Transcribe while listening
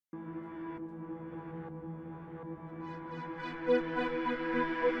You're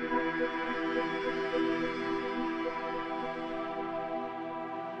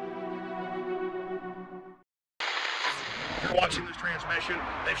watching this transmission.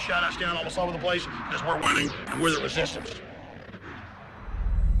 They've shut us down almost all over the place because we're winning and we're the resistance.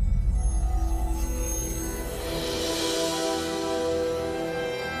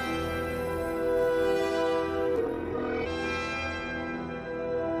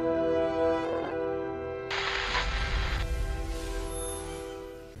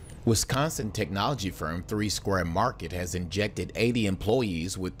 Wisconsin technology firm 3 Square Market has injected 80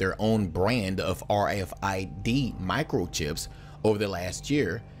 employees with their own brand of RFID microchips over the last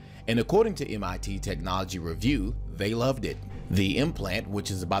year, and according to MIT Technology Review, they loved it. The implant,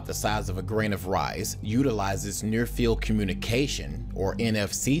 which is about the size of a grain of rice, utilizes near-field communication, or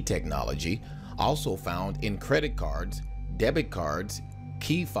NFC technology, also found in credit cards, debit cards,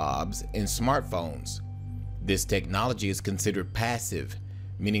 key fobs, and smartphones. This technology is considered passive,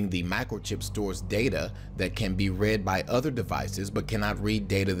 meaning the microchip stores data that can be read by other devices but cannot read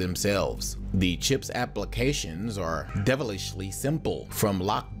data themselves. The chip's applications are devilishly simple, from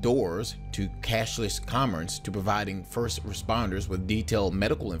locked doors to cashless commerce to providing first responders with detailed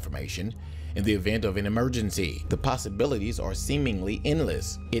medical information in the event of an emergency. The possibilities are seemingly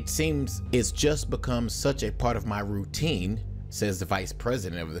endless. It seems it's just become such a part of my routine, says the vice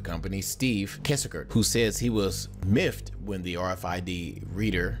president of the company, Steve Kassekert, who says he was miffed when the RFID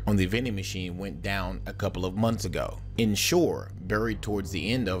reader on the vending machine went down a couple of months ago. Ensure, buried towards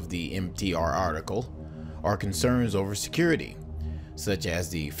the end of the MTR article, are concerns over security, such as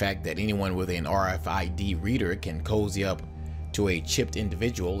the fact that anyone with an RFID reader can cozy up to a chipped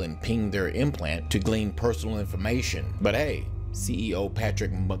individual and ping their implant to glean personal information. But hey, CEO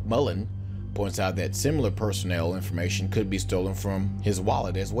Patrick McMullen points out that similar personnel information could be stolen from his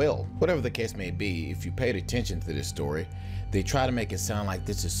wallet as well. Whatever the case may be, if you paid attention to this story, they try to make it sound like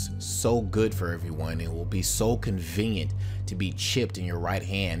this is so good for everyone. It will be so convenient to be chipped in your right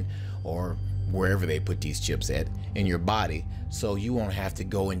hand or wherever they put these chips at in your body, so you won't have to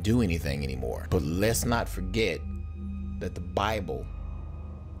go and do anything anymore. But let's not forget that the Bible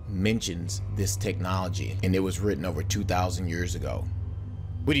mentions this technology, and it was written over 2,000 years ago.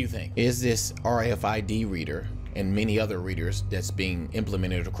 What do you think? Is this RFID reader and many other readers that's being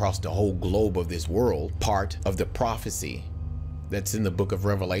implemented across the whole globe of this world part of the prophecy that's in the book of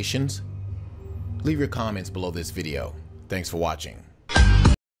Revelations? Leave your comments below this video. Thanks for watching.